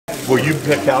where you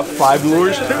pick out 5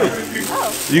 lures too.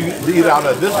 Oh. You can eat out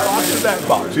of this box or that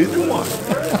box, either one.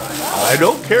 I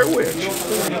don't care which.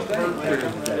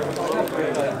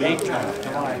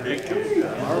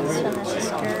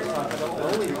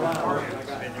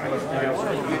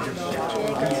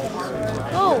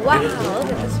 Oh wow,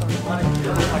 look at this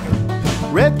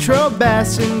one. Retro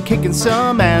bassin', kicking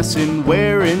some ass and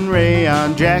wearing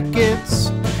rayon jackets.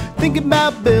 Thinking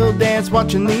about Bill Dance,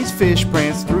 watching these fish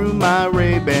prance through my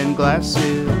Ray-Ban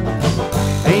glasses.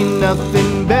 Ain't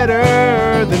nothing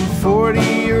better than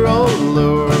 40-year-old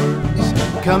lures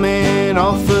coming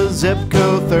off of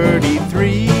Zepco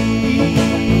 33.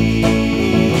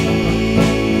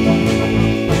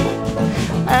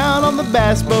 Out on the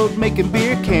bass boat, making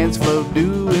beer cans float,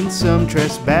 doing some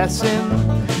trespassing.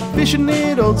 Fishing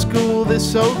it old school,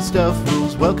 this old stuff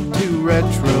rules. Welcome to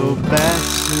Retro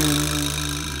Bassin'.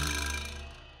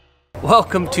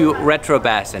 Welcome to Retro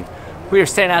Bassin'. We are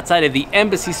standing outside of the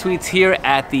Embassy Suites here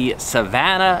at the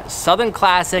Savannah Southern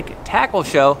Classic Tackle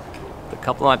Show with a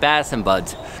couple of my Bassin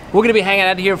Buds. We're gonna be hanging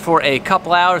out here for a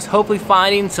couple hours, hopefully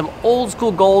finding some old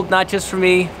school gold, not just for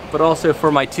me, but also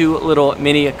for my 2 little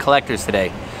mini collectors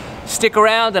today. Stick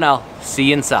around and I'll see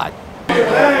you inside.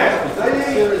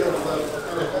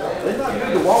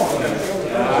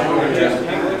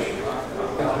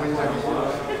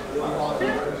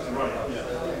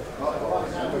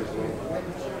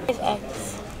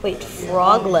 Wait,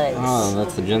 frog legs. Oh,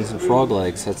 that's the Jensen frog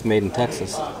legs. That's made in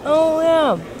Texas. Oh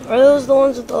yeah. Are those the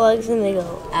ones with the legs and they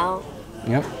go out?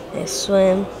 Yep. They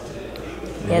swim.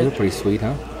 Yeah, they're pretty sweet,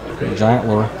 huh? Giant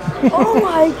lure. Oh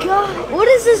my god. What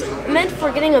is this meant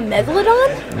for, getting a megalodon?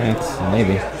 It's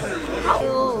maybe.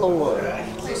 Lord.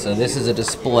 So this is a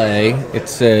display. It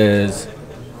says,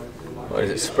 what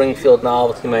is it? Springfield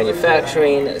Novelty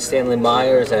Manufacturing, Stanley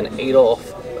Myers, and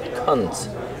Adolf Kunz.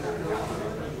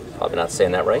 Probably not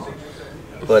saying that right.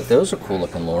 But those are cool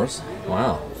looking lures.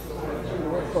 Wow.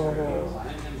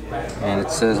 And it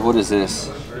says, what is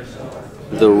this?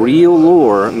 The real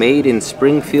lure made in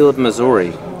Springfield,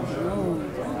 Missouri.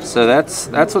 So that's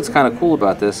what's kind of cool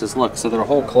about this is, look, so their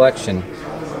whole collection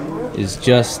is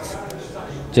just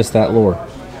that lure.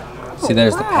 See,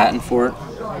 there's the patent for it.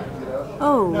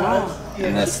 Oh wow.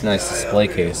 And that's a nice display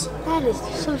case. That is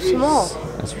so small.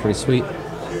 That's pretty sweet.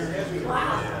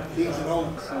 Wow. That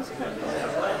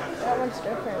one's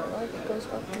different. Like it goes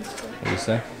up and stuff. What do you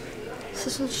say?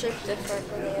 This one's shaped different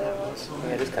from the other ones.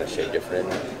 Yeah, it is kind of shaped different,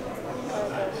 isn't it?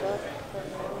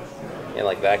 Yeah,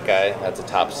 like that guy, that's a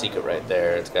top secret right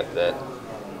there. It's got that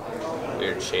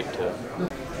weird shape to it.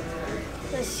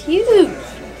 That's huge.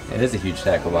 It is a huge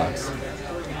tackle box.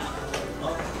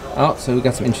 Oh, so we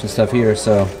got some interesting stuff here.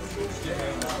 So,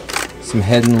 some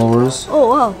head and lures. Oh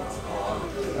wow.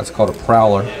 That's called a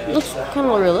prowler. It looks kind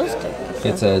of realistic.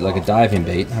 It's like a diving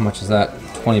bait. How much is that?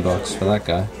 20 bucks for that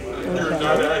guy.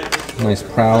 Okay. Nice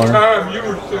prowler.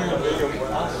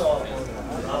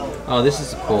 Oh, this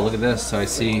is cool. Look at this. So I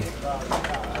see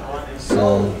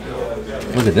some.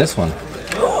 Look at this one.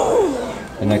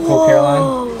 Isn't that cool,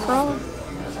 Caroline?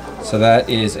 So that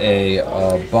is a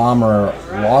bomber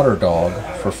water dog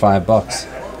for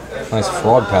 $5. Nice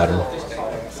frog pattern.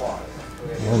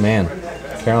 Oh man,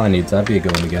 Caroline needs that'd be a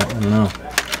good one to get. I don't know.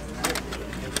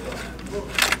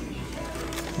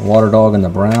 Water dog in the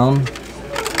brown.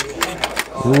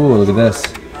 Ooh, look at this.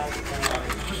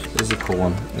 This is a cool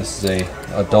one. This is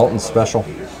a Dalton Special.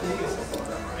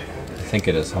 I think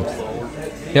it is.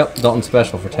 Yep, Dalton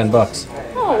Special for $10.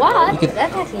 Oh wow, that's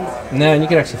actually. No, and you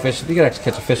could actually fish. You could actually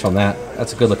catch a fish on that.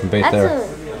 That's a good looking bait there.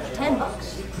 That's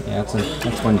 $10. Yeah, that's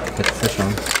one you can catch a fish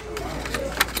on.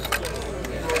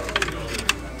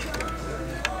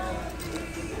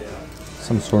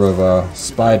 Some sort of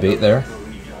spy bait there.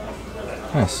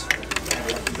 Nice.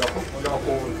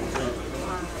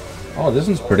 Oh, this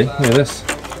one's pretty. Look at this.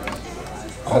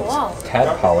 Oh wow.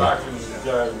 Tadpole.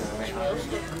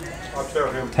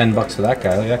 $10 for that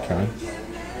guy. Look at that kind.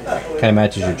 Kind of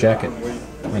matches your jacket.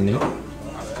 Pretty neat.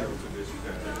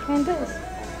 And this.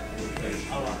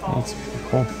 That's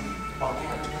cool.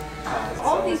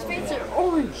 All these baits are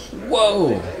orange.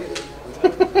 Whoa!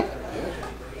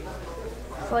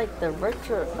 It's like the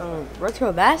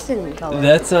retro bassin color.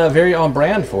 That's very on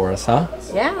brand for us, huh?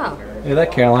 Yeah. Look at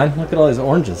that, Caroline. Look at all these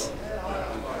oranges.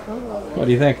 What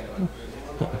do you think?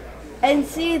 And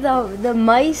see the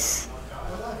mice,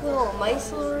 little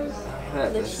mice lures,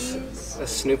 the cheese. A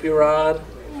Snoopy rod.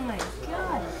 Oh my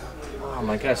god. Oh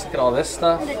my gosh, look at all this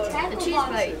stuff. The cheese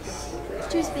bait.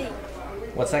 Cheese bait.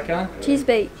 What's that guy? Cheese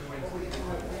bait.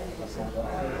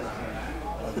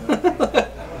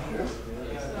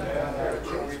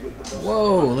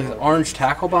 Whoa, look at the orange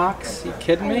tackle box. Are you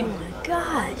kidding me? Oh my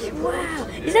gosh, wow.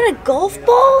 Is that a golf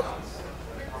ball?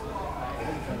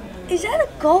 Is that a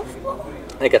golf ball?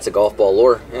 I think that's a golf ball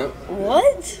lure. Yeah.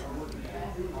 What?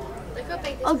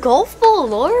 A golf ball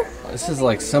lure? This is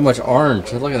like so much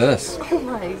orange. Look at this. Oh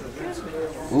my.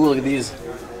 Ooh, look at these.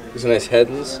 These are nice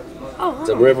headings. Oh, It's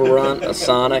a river run, a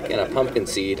sonic, and a pumpkin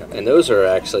seed. And those are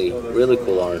actually really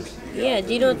cool orange. yeah,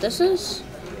 do you know what this is?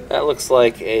 That looks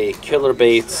like a Killer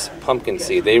Baits pumpkin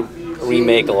seed. They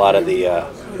remake a lot of the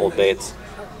old baits.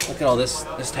 Look at all this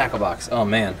tackle box. Oh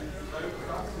man.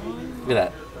 Look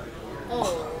at that.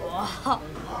 Oh,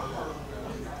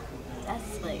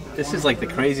 that's like. This is like the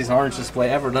craziest orange display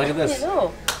ever. Look at this. I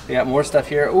know. We got more stuff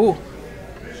here. Ooh.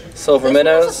 Silver This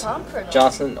Minnows. was a Pomfret.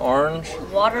 Johnson Orange.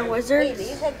 Water Wizards.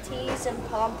 These have teas and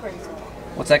Pomfrets.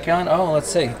 What's that, Caroline? Oh, let's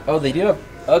see. Oh, they do have.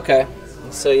 Okay.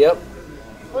 So, yep.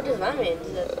 What does that mean?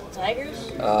 Is it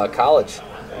Tigers? College.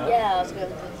 Yeah, I was going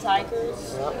to the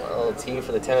Tigers. Yep, a little T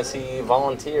for the Tennessee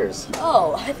Volunteers.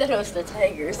 Oh, I thought it was the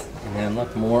Tigers. And then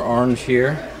look, more orange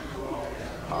here.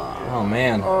 Oh,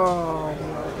 man. Oh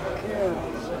my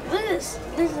goodness. Look at this.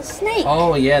 There's a snake.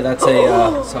 Oh, yeah, that's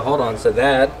a. So, hold on. So,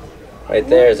 that right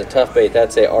there is a tough bait.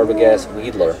 That's a Arbogast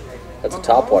Wheedler. That's a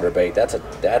topwater bait. That's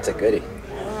a goodie.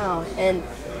 Wow. And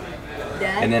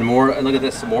that. And then more, look at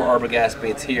this, some more Arbogast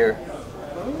baits here.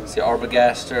 See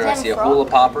Arbogaster, I Is that see a a frog? hula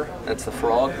popper. That's the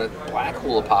frog, the black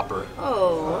hula popper.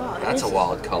 Oh, wow. That's a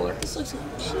wild color. This looks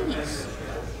like cheese.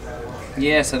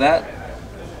 Yeah, so that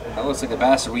looks like a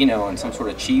Basserino and some sort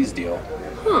of cheese deal.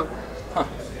 Huh. Huh.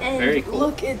 And Very cool.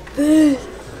 look at this.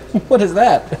 What is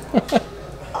that?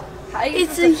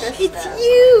 It's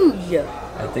huge.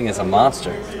 That thing is a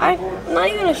monster. Not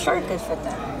even a shark could fit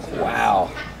that. Wow.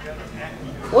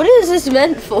 What is this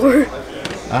meant for?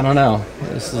 I don't know.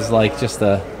 This is like just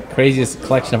the craziest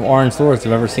collection of orange lures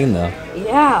I've ever seen, though.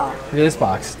 Yeah. Look at this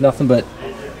box. Nothing but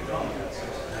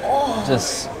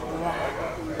just.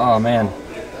 Oh man,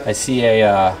 I see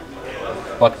a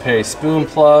Buck Perry spoon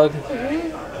plug.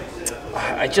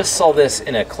 I just saw this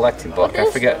in a collecting book. I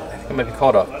forget. I think it might be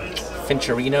called a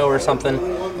Fincherino or something.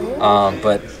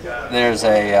 But there's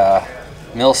a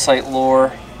mill site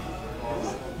lure.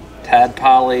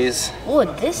 Tadpoles. What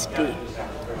would this be?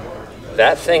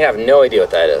 That thing, I have no idea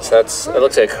what that is. It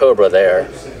looks like a cobra there.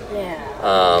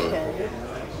 Yeah. Okay.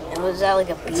 And was that like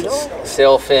a beetle?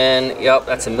 Sailfin. Yep,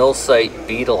 that's a mill site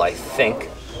beetle, I think.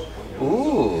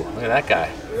 Ooh, look at that guy.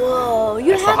 Whoa,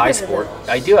 you That's the have high this in sport.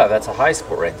 I do have. That's a high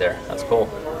sport right there. That's cool.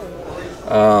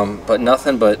 But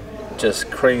nothing but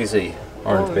just crazy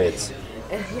orange baits.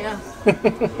 it. Yeah. I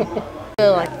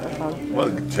really like this one. Well,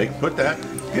 put that.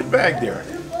 Get a bag there.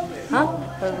 Huh?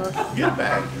 Get a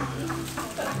bag.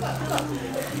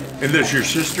 And does your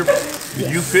sister, do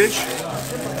you fish?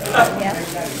 Yeah.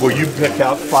 Well, you pick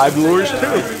out 5 lures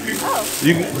too.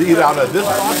 You can eat out of this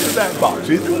box or that box,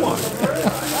 either one.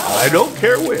 I don't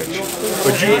care which.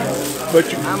 But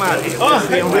you. I'm out here.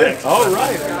 Oh, all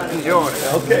right. Enjoy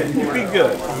it. Okay, you be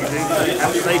good.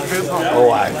 Have a safe trip home. Oh,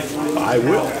 I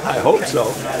will. I hope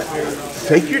so.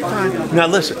 Take your time. Now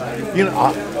listen, you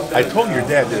know, I told your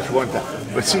dad this one time,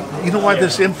 but see, you know why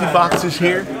this empty box is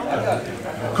here?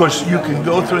 Because you can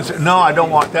go through and say, no, I don't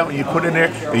want that one. You put it in there,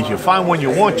 and if you find one you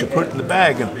want, you put it in the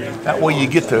bag, and that way you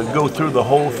get to go through the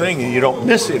whole thing and you don't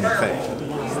miss anything.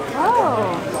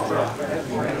 Oh.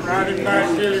 Friday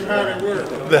night, Philly Friday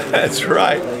work. That's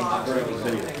right.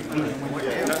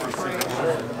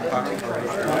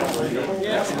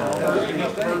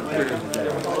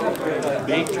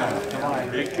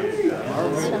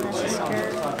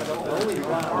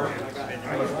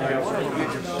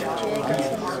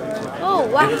 Oh,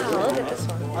 wow. Look at this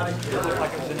one.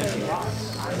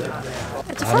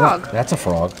 It's a frog. That's a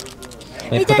frog. They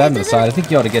Hey, put Daddy, that on the does side. I think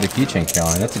you ought to get a keychain,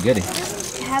 Caroline. That's a goodie.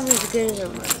 It have as good as a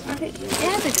okay, it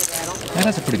has a good rattle. That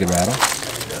has a pretty good rattle. I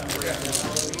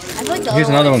feel like the Here's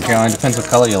other another one, is Caroline. Depends what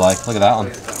color you like. Look at that one. I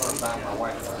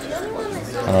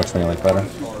don't know which one you like better.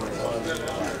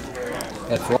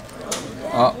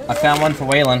 Oh, I found one for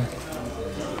Waylon.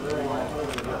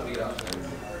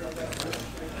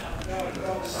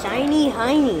 Shiny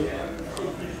Heiny.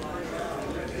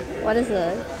 What is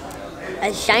that?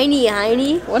 A shiny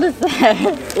Heiny? What is that?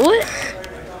 What?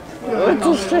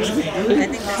 What's this?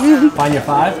 Find your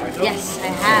 5? Yes, I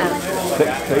have.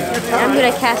 I'm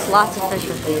gonna cast lots of fish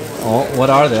with these. Oh, what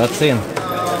are they? Let's see them.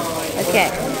 Okay,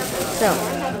 so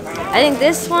I think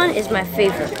this one is my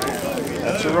favorite.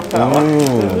 That's a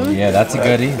Rapala. Ooh, yeah, that's a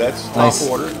goodie. That's top Nice.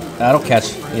 water. That'll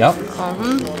catch. Yep.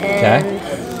 And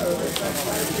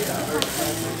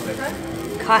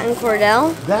Cotton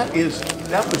Cordell. That was.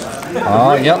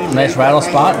 Oh, yep. Nice rattle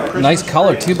spot. Nice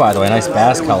color too, by the way. Nice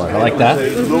bass color. I like that.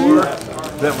 A lure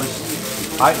that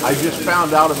was I just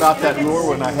found out about that lure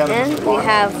when I had it in And the we park.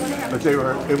 have But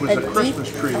it was a Christmas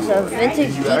tree. it's a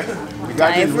vintage You deep actually- the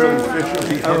guy didn't really diver, fish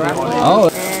it. He a had it rebel, on. Oh,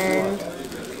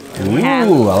 and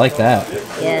ooh, I like that.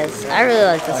 yes, I really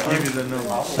like this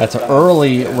one. That's an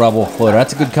early Rebel floater.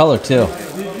 That's a good color too.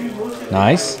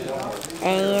 Nice.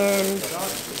 And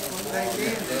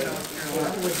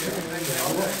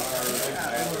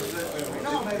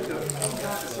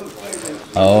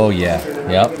Oh yeah,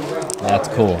 yep. That's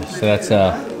cool. So that's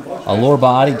a lure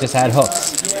body, just had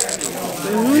hooks.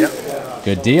 Yep.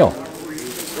 Good deal.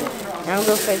 I'm gonna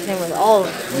go for the same with all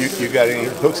of them. You got any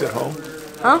hooks at home?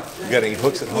 Huh? You got any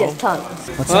hooks at home? Yes, tons.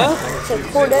 What's that? It's a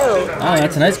Cordell. Oh,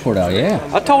 that's a nice Cordell, yeah.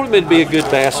 I told him it'd be a good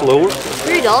bass lure.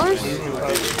 $3?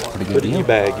 Pretty good Put it in deal. your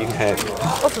bag, you can have it.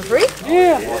 Oh, for free?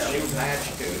 Yeah.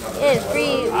 Yeah, it's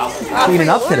free. Cleaning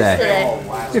up free lures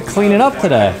today. You're cleaning up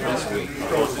today.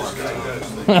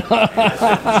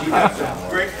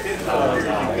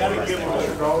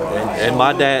 And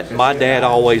my dad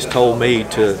always told me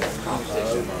to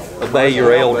obey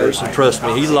your elders, and trust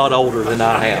me, he's a lot older than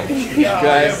I am.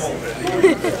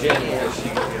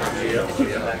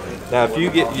 Now, if you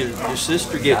get your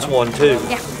sister gets one too,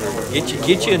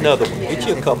 get you another one, get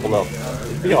you a couple of them.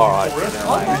 It'll be all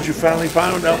right. Did you finally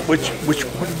find out what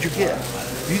did you get?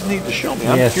 You need to show me.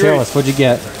 I'm Yeah, show curious. us. What'd you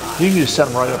get? You need to set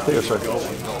them right up there so I can.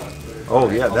 Oh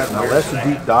yeah, that's a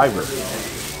deep diver.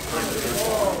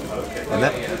 And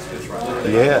that,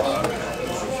 yes.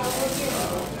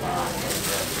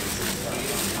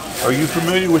 Are you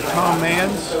familiar with Tom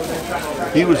Mans?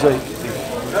 He was in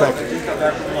fact,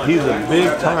 he's a big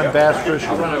time bass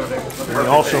fisherman, and he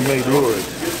also made lures.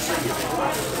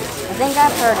 I think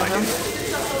I've heard of them.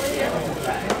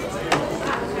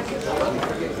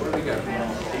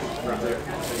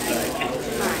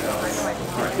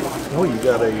 Oh, you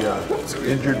got a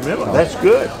injured minnow. That's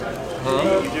good.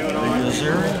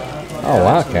 Oh,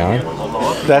 wow,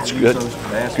 Callie. That's good.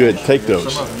 Good. Take those.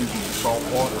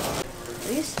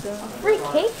 These free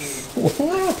cakes. It's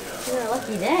a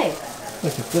lucky day.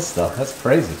 Look at this stuff. That's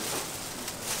crazy.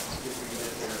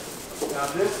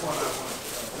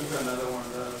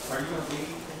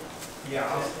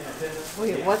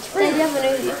 Wait, what's free?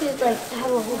 You could like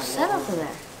have a whole setup in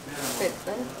there.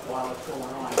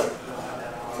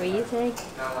 So you take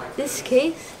this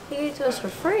case, you give it to us for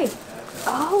free.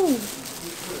 Oh.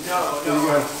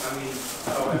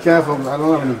 Be careful, I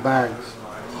don't have any bags.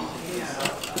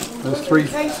 There's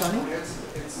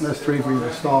three for you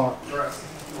to start.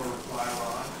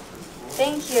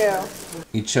 Thank you.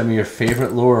 You show me your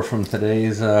favorite lure from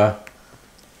today's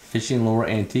Fishing Lure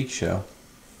Antique Show.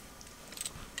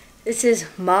 This is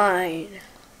mine.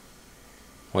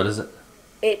 What is it?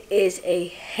 It is a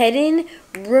Headin'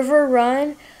 River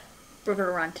Run.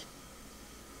 River Run.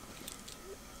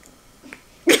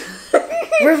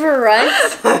 River Run.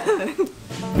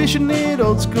 Fishing it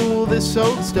old school, this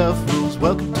old stuff rules.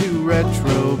 Welcome to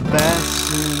Retro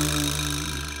Bassin.